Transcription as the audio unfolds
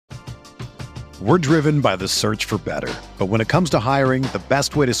We're driven by the search for better. But when it comes to hiring, the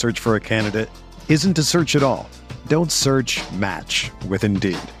best way to search for a candidate isn't to search at all. Don't search, match with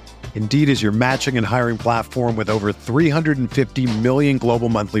Indeed. Indeed is your matching and hiring platform with over 350 million global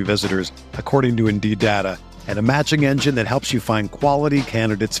monthly visitors, according to Indeed data, and a matching engine that helps you find quality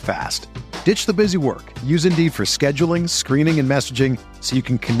candidates fast. Ditch the busy work. Use Indeed for scheduling, screening, and messaging so you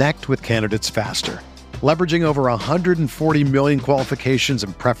can connect with candidates faster. Leveraging over 140 million qualifications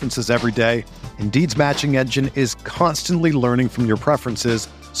and preferences every day, Indeed's matching engine is constantly learning from your preferences,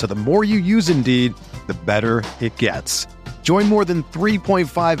 so the more you use Indeed, the better it gets. Join more than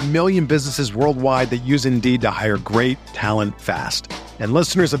 3.5 million businesses worldwide that use Indeed to hire great talent fast. And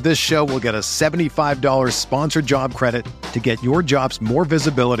listeners of this show will get a $75 sponsored job credit to get your jobs more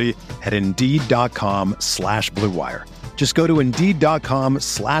visibility at Indeed.com/Blue Wire. Just go to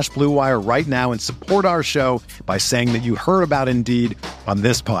Indeed.com/Blue Wire right now and support our show by saying that you heard about Indeed on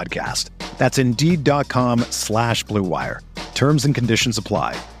this podcast. That's Indeed.com/Blue Wire. Terms and conditions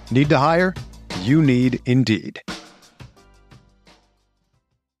apply. Need to hire? You need Indeed.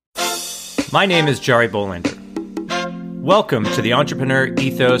 My name is Jari Bolander. Welcome to the Entrepreneur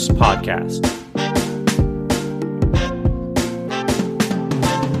Ethos Podcast.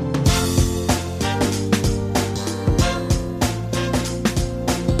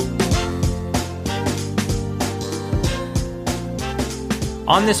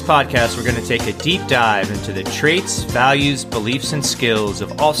 On this podcast, we're going to take a deep dive into the traits, values, beliefs, and skills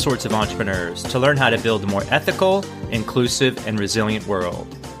of all sorts of entrepreneurs to learn how to build a more ethical, inclusive, and resilient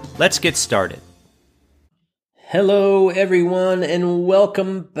world. Let's get started. Hello, everyone, and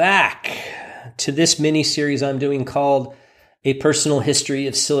welcome back to this mini-series I'm doing called A Personal History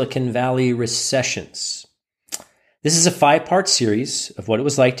of Silicon Valley Recessions. This is a 5-part series of what it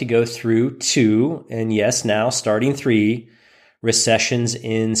was like to go through 2, and yes, now starting 3, recessions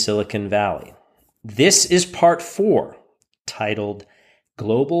in Silicon Valley. This is part 4, titled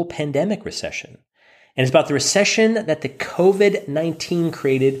Global Pandemic Recession. And it's about the recession that the COVID-19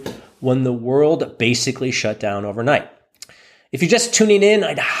 created when the world basically shut down overnight. If you're just tuning in,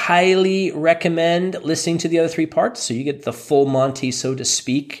 I'd highly recommend listening to the other 3 parts so you get the full Monty, so to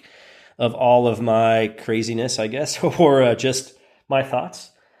speak, of all of my craziness, I guess, or just my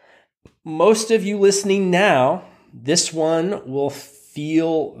thoughts. Most of you listening now, this one will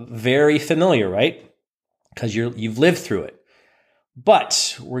feel very familiar, right? Because you've lived through it.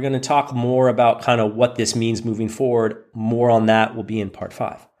 But we're going to talk more about kind of what this means moving forward. More on that will be in part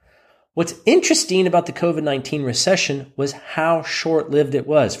 5. What's interesting about the COVID-19 recession was how short-lived it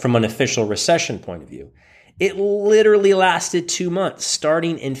was from an official recession point of view. It literally lasted 2 months,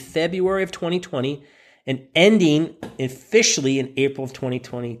 starting in February of 2020 and ending officially in April of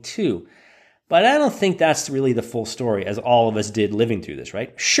 2022. But I don't think that's really the full story, as all of us did living through this,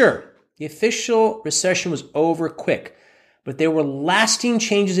 right? Sure, the official recession was over quick, but there were lasting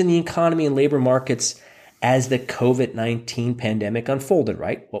changes in the economy and labor markets as the COVID-19 pandemic unfolded,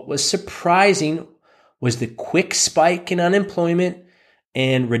 right? What was surprising was the quick spike in unemployment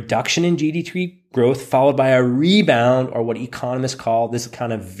and reduction in GDP growth, followed by a rebound, or what economists call this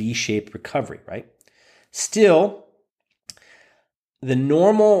kind of V-shaped recovery, right? Still, the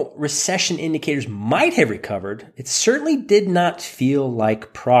normal recession indicators might have recovered. It certainly did not feel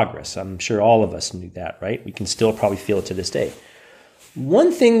like progress. I'm sure all of us knew that, right? We can still probably feel it to this day.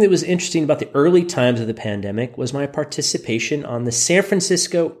 One thing that was interesting about the early times of the pandemic was my participation on the San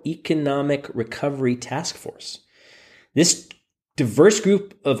Francisco Economic Recovery Task Force. This diverse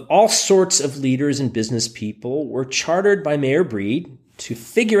group of all sorts of leaders and business people were chartered by Mayor Breed to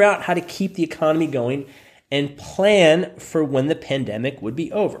figure out how to keep the economy going and plan for when the pandemic would be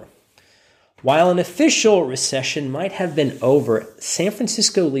over. While an official recession might have been over, San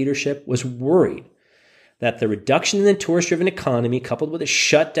Francisco leadership was worried that the reduction in the tourist-driven economy, coupled with a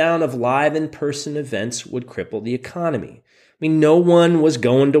shutdown of live in-person events, would cripple the economy. I mean, no one was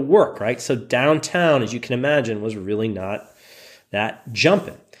going to work, right? So downtown, as you can imagine, was really not that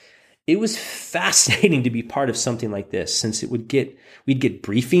jumping. It was fascinating to be part of something like this, since we'd get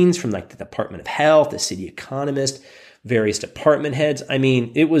briefings from like the Department of Health, the city economist, various department heads. I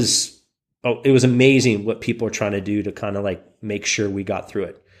mean, it was amazing what people are trying to do to kind of like make sure we got through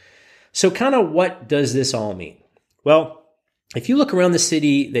it. So kind of what does this all mean? Well, if you look around the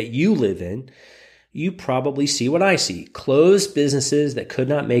city that you live in, you probably see what I see. Closed businesses that could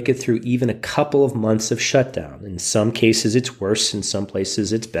not make it through even a couple of months of shutdown. In some cases, it's worse. In some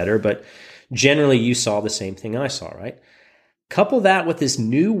places, it's better. But generally, you saw the same thing I saw, right? Couple that with this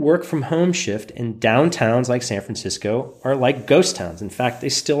new work from home shift, and downtowns like San Francisco are like ghost towns. In fact, they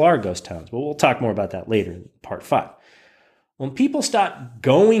still are ghost towns. But we'll talk more about that later in part 5. When people stopped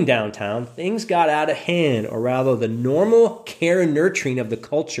going downtown, things got out of hand, or rather the normal care and nurturing of the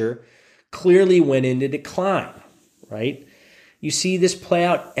culture clearly went into decline, right? You see this play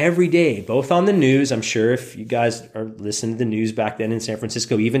out every day, both on the news. I'm sure if you guys are listening to the news back then in San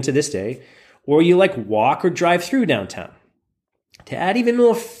Francisco, even to this day, or you like walk or drive through downtown. To add even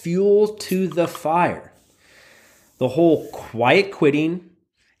more fuel to the fire, the whole quiet quitting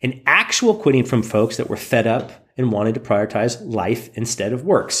and actual quitting from folks that were fed up and wanted to prioritize life instead of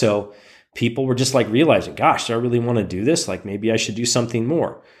work. So people were just like realizing, gosh, do I really want to do this? Like maybe I should do something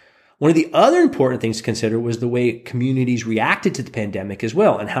more. One of the other important things to consider was the way communities reacted to the pandemic as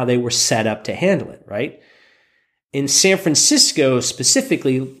well and how they were set up to handle it, right? In San Francisco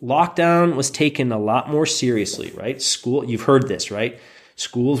specifically, lockdown was taken a lot more seriously, right? You've heard this, right?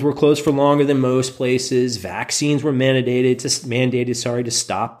 Schools were closed for longer than most places. Vaccines were mandated to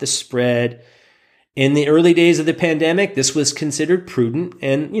stop the spread. In the early days of the pandemic, this was considered prudent,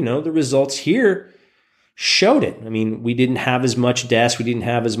 and the results here showed it. I mean, we didn't have as much deaths, we didn't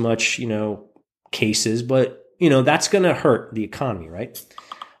have as much, cases, but that's going to hurt the economy, right?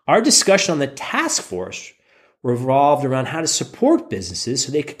 Our discussion on the task force revolved around how to support businesses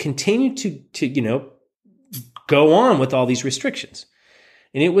so they could continue to go on with all these restrictions.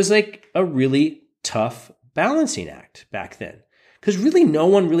 And it was like a really tough balancing act back then. Because really no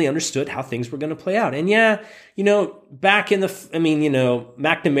one really understood how things were going to play out. And back in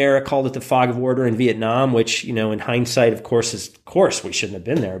McNamara called it the fog of war in Vietnam, which, in hindsight, of course, we shouldn't have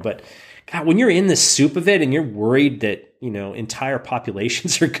been there. But God, when you're in the soup of it and you're worried that, entire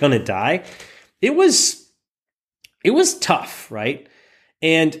populations are going to die, it was tough, right?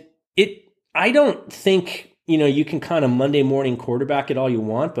 And I don't think, you can kind of Monday morning quarterback it all you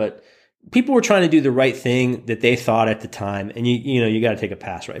want, but people were trying to do the right thing that they thought at the time. And you got to take a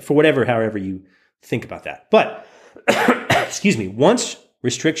pass, right? For however you think about that. But excuse me, once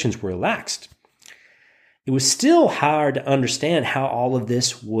restrictions were relaxed, it was still hard to understand how all of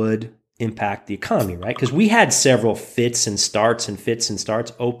this would impact the economy, right? Because we had several fits and starts,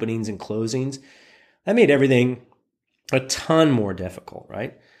 openings and closings. That made everything a ton more difficult,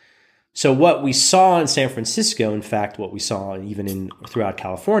 right? So what we saw in San Francisco, in fact, what we saw even throughout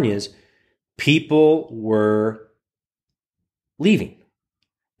California is people were leaving.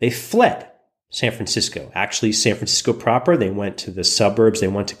 They fled San Francisco. Actually, San Francisco proper, they went to the suburbs, they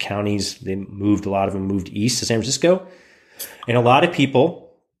went to counties, a lot of them moved east to San Francisco. And a lot of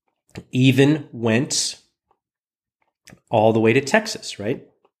people even went all the way to Texas, right?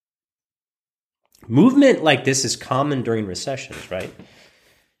 Movement like this is common during recessions, right?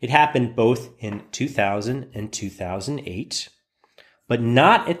 It happened both in 2000 and 2008, but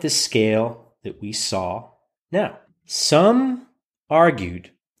not at the scale that we saw now. Some argued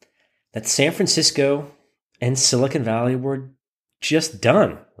that San Francisco and Silicon Valley were just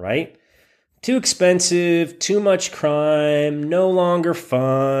done, right? Too expensive, too much crime, no longer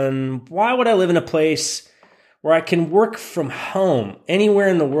fun. Why would I live in a place where I can work from home anywhere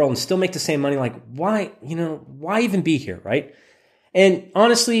in the world and still make the same money? Like, why even be here, right? And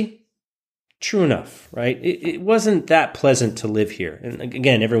honestly, true enough, right? It wasn't that pleasant to live here. And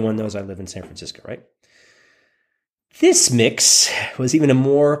again, everyone knows I live in San Francisco, right? This mix was even a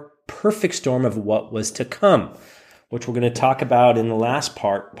more perfect storm of what was to come, which we're going to talk about in the last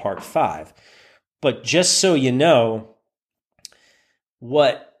part 5. But just so you know,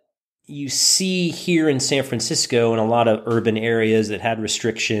 what you see here in San Francisco and a lot of urban areas that had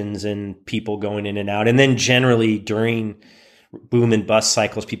restrictions and people going in and out, and then generally during boom and bust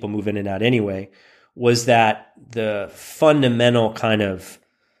cycles, people move in and out anyway, was that the fundamental kind of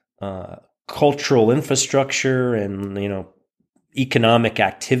cultural infrastructure and economic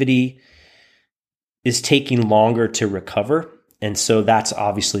activity is taking longer to recover. And so that's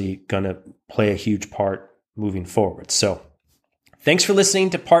obviously going to play a huge part moving forward. So thanks for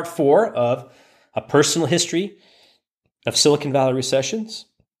listening to part 4 of A Personal History of Silicon Valley Recessions.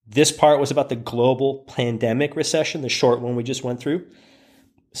 This part was about the global pandemic recession, the short one we just went through.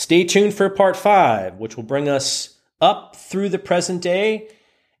 Stay tuned for part 5, which will bring us up through the present day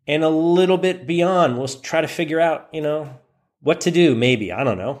and a little bit beyond. We'll try to figure out, what to do, maybe. I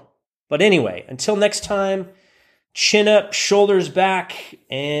don't know. But anyway, until next time, chin up, shoulders back,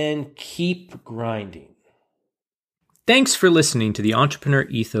 and keep grinding. Thanks for listening to the Entrepreneur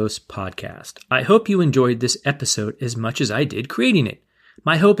Ethos podcast. I hope you enjoyed this episode as much as I did creating it.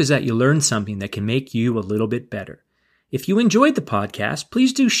 My hope is that you learned something that can make you a little bit better. If you enjoyed the podcast,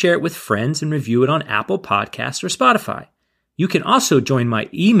 please do share it with friends and review it on Apple Podcasts or Spotify. You can also join my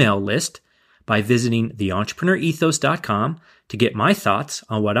email list by visiting theentrepreneurethos.com to get my thoughts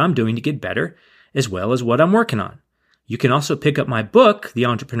on what I'm doing to get better, as well as what I'm working on. You can also pick up my book, The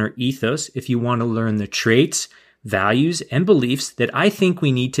Entrepreneur Ethos, if you want to learn the traits, values, and beliefs that I think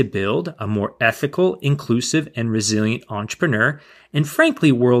we need to build a more ethical, inclusive, and resilient entrepreneur and,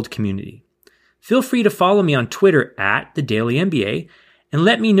 frankly, world community. Feel free to follow me on Twitter at The Daily MBA and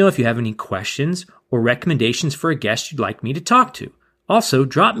let me know if you have any questions or recommendations for a guest you'd like me to talk to. Also,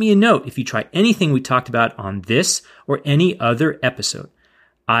 drop me a note if you try anything we talked about on this or any other episode.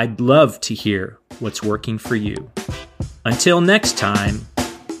 I'd love to hear what's working for you. Until next time,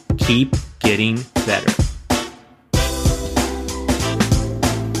 keep getting better.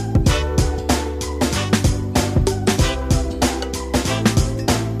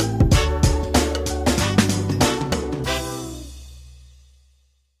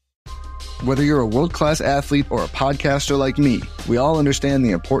 Whether you're a world-class athlete or a podcaster like me, we all understand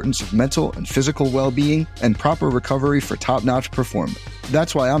the importance of mental and physical well-being and proper recovery for top-notch performance.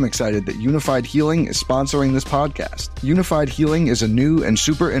 That's why I'm excited that Unified Healing is sponsoring this podcast. Unified Healing is a new and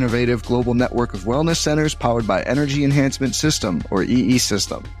super innovative global network of wellness centers powered by Energy Enhancement System, or EE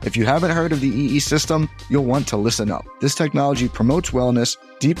System. If you haven't heard of the EE System, you'll want to listen up. This technology promotes wellness,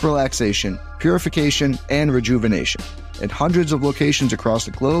 deep relaxation, purification, and rejuvenation. In hundreds of locations across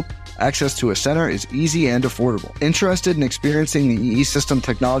the globe, access to a center is easy and affordable. Interested in experiencing the EE System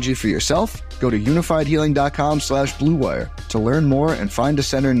technology for yourself? Go to unifiedhealing.com/bluewire to learn more and find a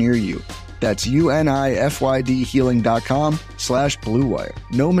center near you. That's unifydhealing.com/bluewire.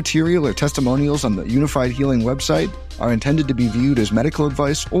 No material or testimonials on the Unified Healing website are intended to be viewed as medical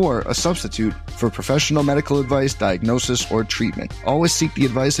advice or a substitute for professional medical advice, diagnosis, or treatment. Always seek the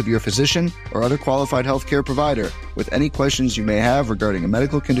advice of your physician or other qualified healthcare provider with any questions you may have regarding a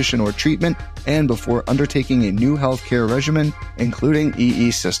medical condition or treatment and before undertaking a new healthcare regimen, including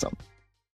EE System.